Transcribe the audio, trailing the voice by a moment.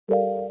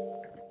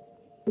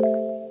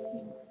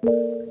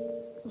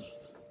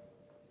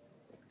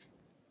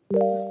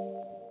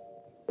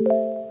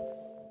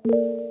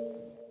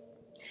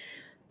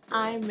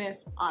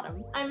miss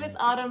autumn. I miss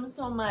autumn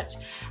so much.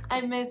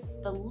 I miss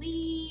the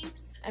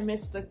leaves, I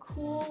miss the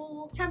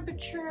cool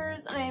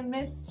temperatures, and I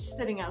miss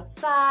sitting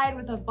outside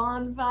with a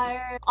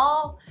bonfire.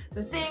 All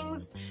the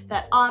things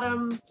that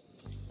autumn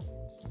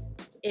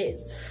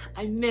is.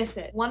 I miss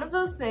it. One of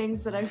those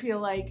things that I feel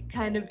like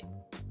kind of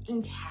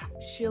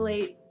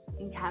encapsulates,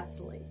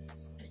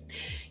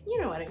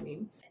 you know what I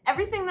mean.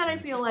 Everything that I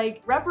feel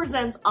like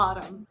represents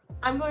autumn.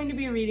 I'm going to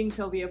be reading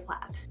Sylvia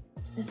Plath.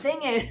 The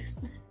thing is,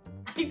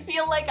 I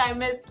feel like I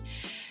missed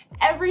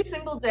every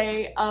single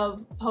day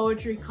of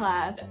poetry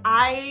class.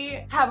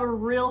 I have a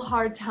real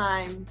hard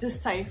time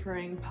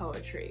deciphering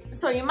poetry.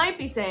 So you might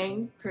be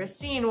saying,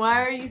 Christine,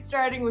 why are you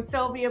starting with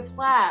Sylvia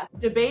Plath?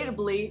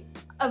 Debatably,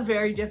 a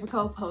very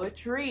difficult poet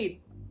to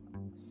read.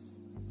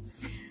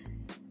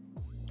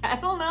 I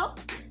don't know.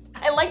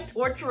 I like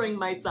torturing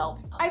myself.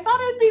 I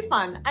thought it'd be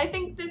fun. I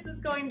think this is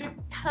going to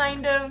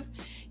kind of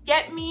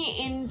get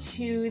me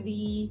into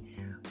the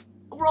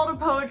world of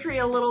poetry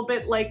a little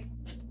bit, like,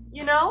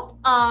 you know?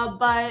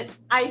 But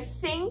I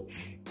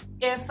think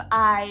if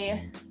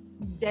I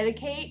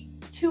dedicate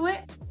to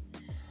it,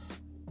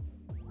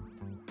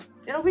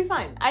 it'll be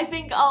fine. I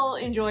think I'll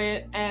enjoy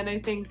it, and I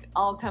think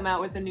I'll come out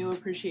with a new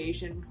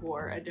appreciation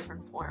for a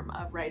different form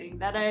of writing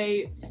that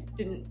I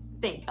didn't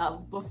think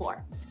of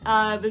before.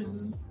 This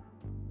is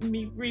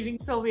me reading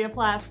Sylvia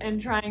Plath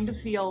and trying to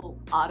feel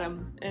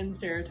autumn and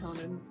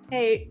serotonin.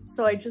 Hey,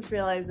 so I just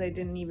realized I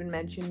didn't even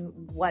mention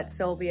what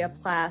Sylvia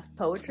Plath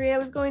poetry I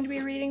was going to be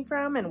reading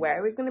from and where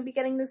I was going to be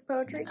getting this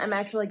poetry. I'm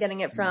actually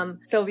getting it from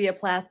Sylvia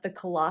Plath, The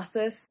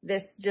Colossus.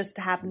 This just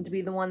happened to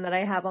be the one that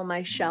I have on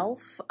my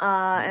shelf,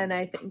 and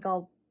I think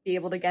I'll be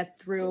able to get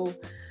through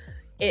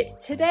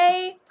it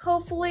today,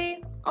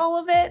 hopefully, all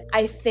of it.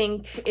 I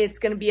think it's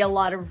gonna be a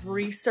lot of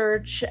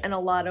research and a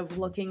lot of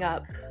looking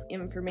up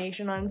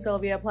information on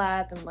Sylvia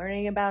Plath and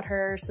learning about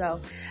her.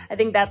 So I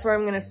think that's where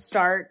I'm gonna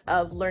start,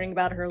 of learning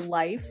about her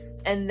life.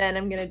 And then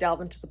I'm gonna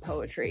delve into the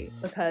poetry,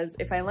 because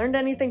if I learned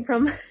anything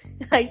from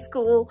high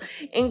school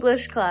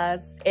English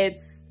class,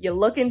 it's you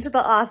look into the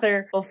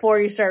author before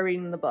you start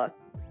reading the book.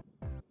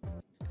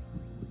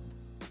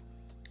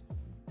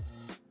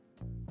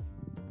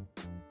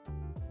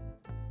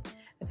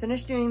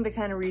 Finished doing the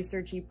kind of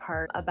researchy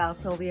part about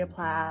Sylvia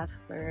Plath.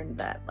 Learned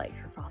that like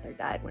her father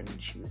died when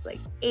she was like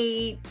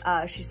 8.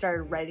 She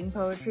started writing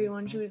poetry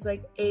when she was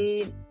like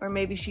 8, or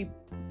maybe she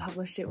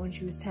published it when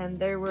she was 10.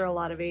 There were a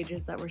lot of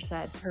ages that were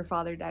said. Her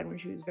father died when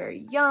she was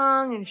very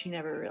young, and she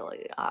never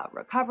really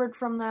recovered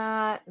from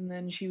that. And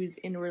then she was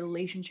in a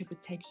relationship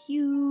with Ted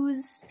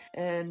Hughes,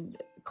 and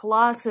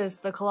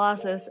The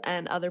Colossus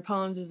and Other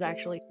Poems is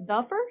actually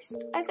the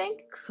first, I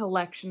think,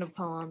 collection of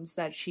poems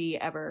that she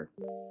ever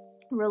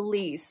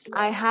released.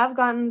 I have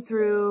gotten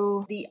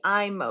through the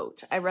I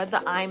Mote. I read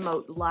the I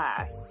Mote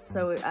last,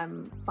 so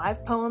I'm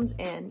 5 poems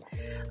in.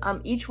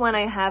 Each one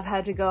I have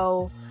had to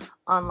go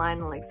online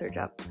and like search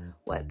up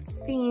what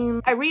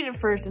theme. I read it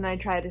first and I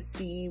try to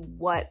see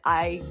what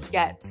I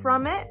get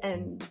from it,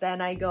 and then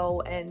I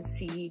go and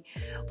see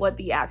what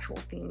the actual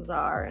themes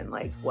are and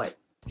like what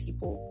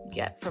people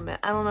get from it.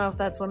 I don't know if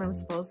that's what I'm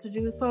supposed to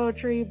do with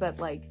poetry, but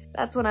like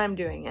that's what I'm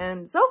doing,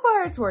 and so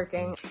far it's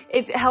working.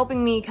 It's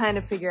helping me kind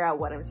of figure out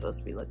what I'm supposed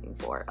to be looking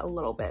for a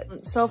little bit.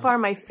 So far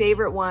my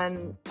favorite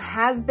one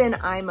has been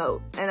I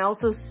Mote, and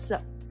also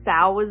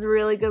Sal was a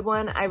really good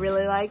one I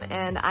really like,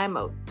 and I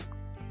Mote.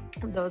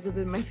 Those have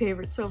been my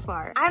favorites so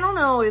far. I don't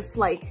know if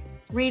like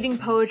reading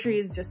poetry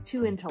is just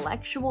too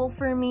intellectual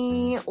for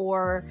me,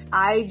 or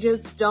I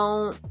just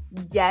don't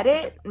get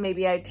it.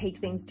 Maybe I take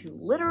things too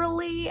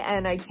literally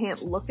and I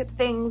can't look at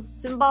things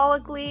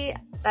symbolically.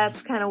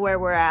 That's kind of where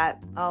we're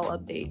at. I'll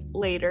update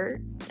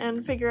later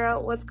and figure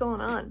out what's going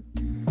on.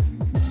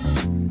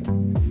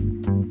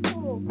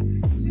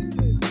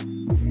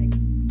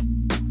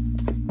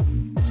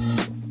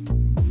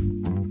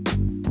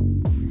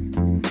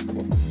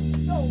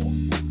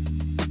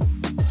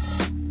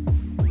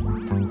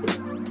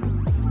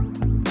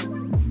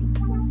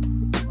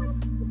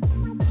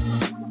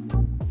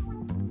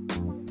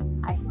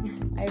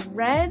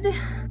 Read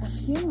a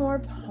few more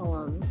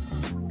poems,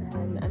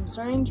 and I'm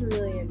starting to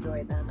really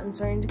enjoy them. I'm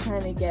starting to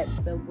kind of get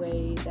the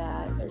way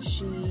that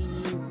she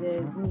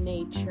uses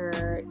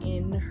nature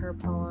in her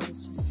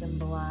poems to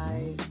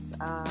symbolize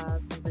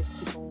things like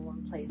people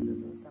and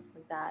places and stuff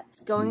like that.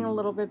 It's going a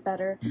little bit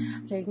better.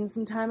 I'm taking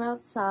some time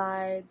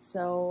outside,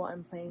 so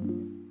I'm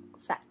playing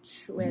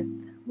fetch with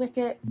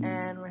Wicket,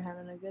 and we're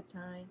having a good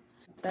time.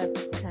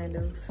 That's kind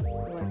of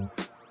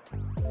what's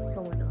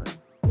going on.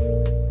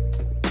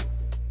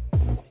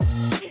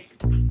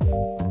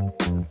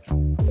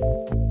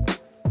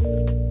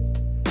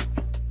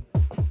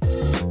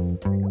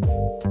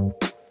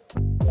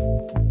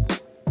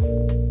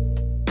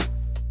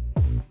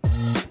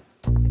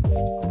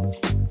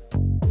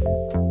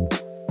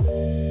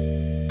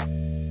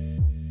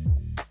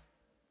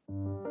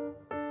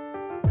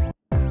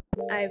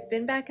 I've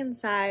been back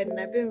inside and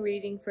I've been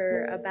reading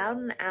for about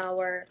an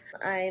hour.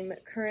 I'm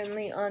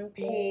currently on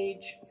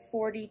page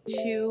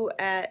 42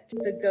 at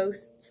the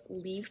Ghost's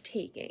Leave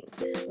Taking.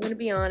 I'm gonna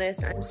be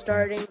honest, I'm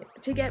starting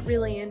to get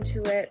really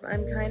into it.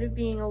 I'm kind of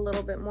being a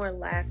little bit more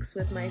lax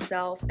with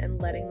myself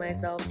and letting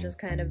myself just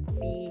kind of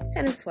be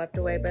swept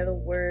away by the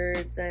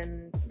words,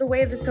 and the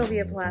way that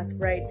Sylvia Plath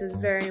writes is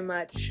very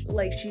much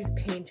like she's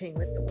painting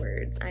with the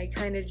words. I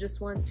kind of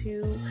just want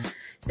to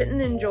sit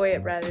and enjoy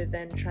it rather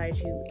than try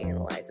to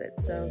analyze it.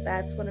 So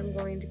that's what I'm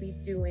going to be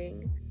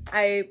doing.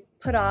 I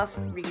put off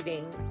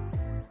reading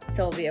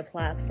Sylvia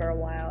Plath for a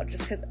while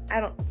just because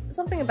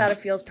something about it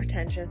feels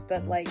pretentious,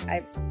 but like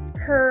I've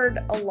heard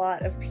a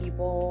lot of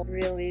people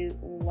really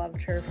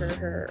loved her for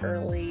her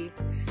early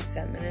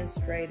feminist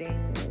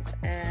writings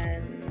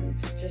and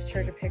just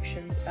her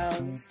depictions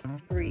of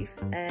grief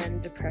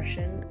and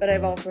depression. But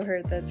I've also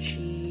heard that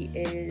she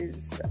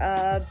is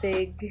a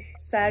big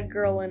sad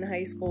girl in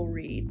high school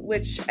read,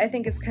 which I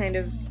think is kind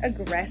of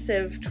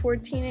aggressive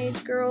toward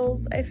teenage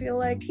girls. I feel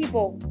like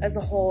people as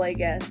a whole, I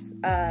guess,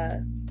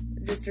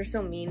 just are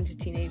so mean to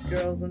teenage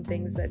girls and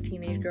things that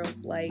teenage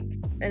girls like.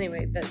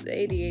 Anyway, that's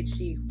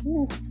ADHD.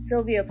 Woo.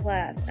 Sylvia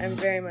Plath, I'm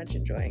very much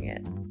enjoying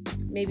it.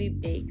 Maybe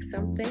bake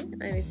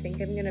something. I think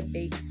I'm gonna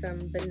bake some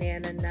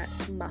banana nut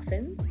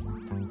muffins.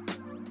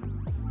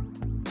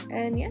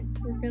 And yeah,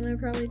 we're gonna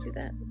probably do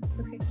that.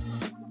 Okay.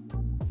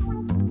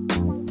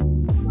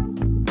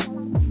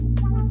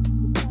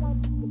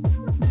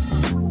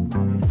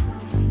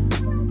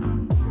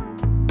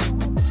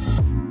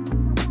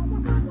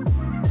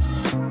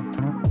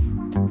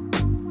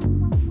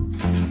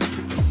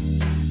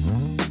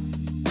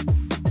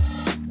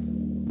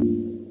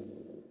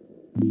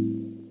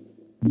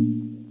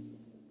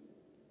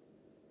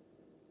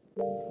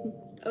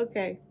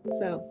 Okay,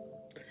 so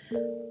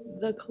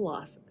the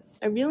Colossus.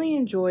 I really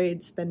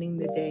enjoyed spending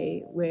the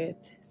day with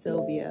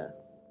Sylvia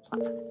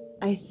Plath.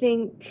 I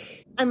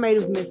think I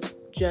might have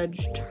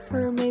misjudged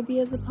her maybe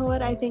as a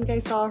poet. I think I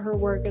saw her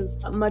work as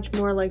much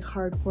more like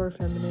hardcore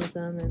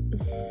feminism,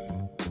 and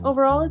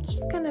overall it's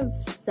just kind of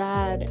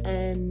sad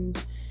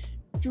and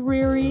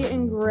dreary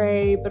and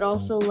gray, but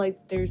also like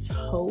there's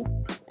hope,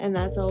 and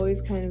that's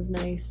always kind of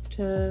nice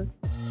to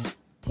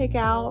pick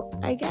out,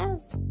 I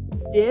guess.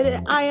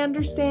 Did I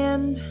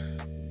understand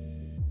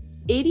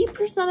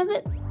 80% of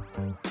it?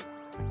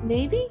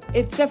 Maybe?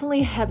 It's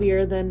definitely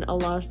heavier than a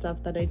lot of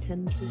stuff that I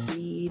tend to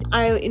read.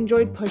 I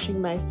enjoyed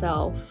pushing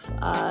myself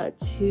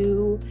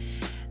to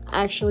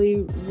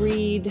actually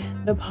read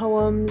the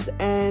poems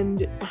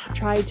and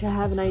try to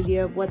have an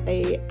idea of what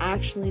they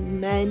actually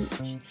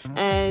meant,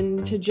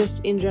 and to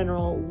just in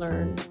general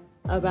learn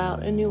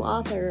about a new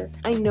author.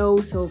 I know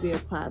Sylvia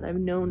Plath, I've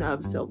known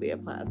of Sylvia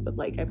Plath, but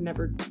like I've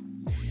never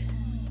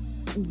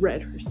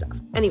read her stuff.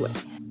 Anyway,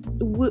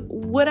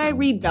 would I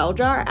read Bell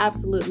Jar?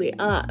 Absolutely.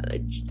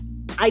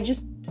 I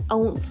just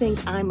don't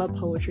think I'm a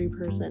poetry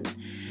person.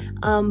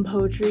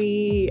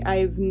 Poetry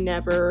I've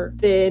never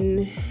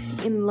been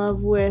in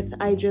love with.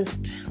 I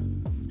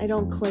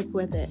don't click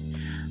with it.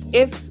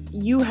 If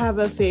you have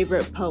a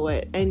favorite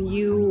poet and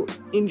you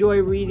enjoy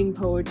reading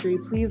poetry,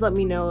 please let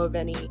me know of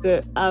any,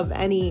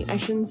 I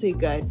shouldn't say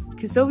good,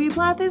 because Sylvia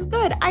Plath is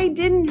good. I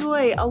did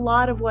enjoy a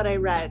lot of what I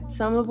read.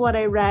 Some of what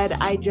I read,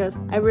 I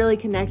really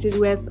connected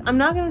with. I'm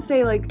not gonna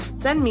say like,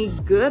 send me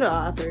good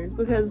authors,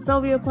 because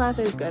Sylvia Plath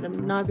is good.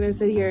 I'm not gonna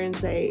sit here and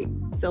say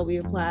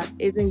Sylvia Plath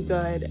isn't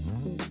good.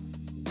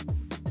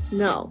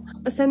 No.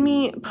 Send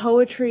me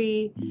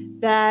poetry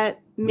that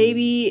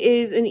maybe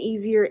is an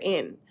easier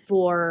in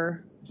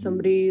for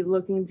somebody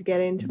looking to get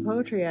into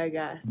poetry, I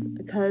guess,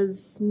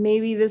 because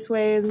maybe this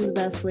way isn't the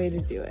best way to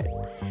do it.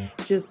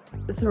 Just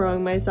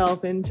throwing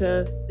myself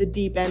into the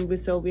deep end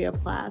with Sylvia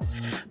Plath.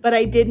 But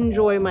I did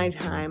enjoy my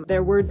time.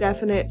 There were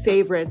definite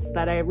favorites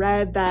that I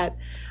read that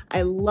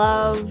I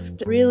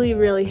loved, really,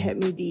 really hit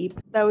me deep.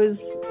 That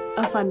was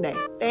a fun day.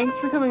 Thanks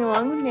for coming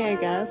along with me, I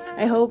guess.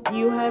 I hope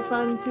you had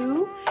fun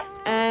too.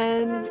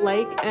 And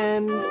like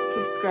and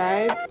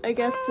subscribe, I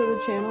guess, to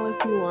the channel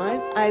if you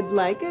want. I'd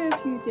like it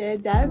if you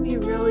did. That'd be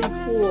really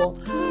cool.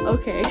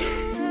 Okay.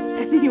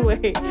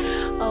 Anyway,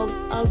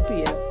 I'll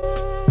see you.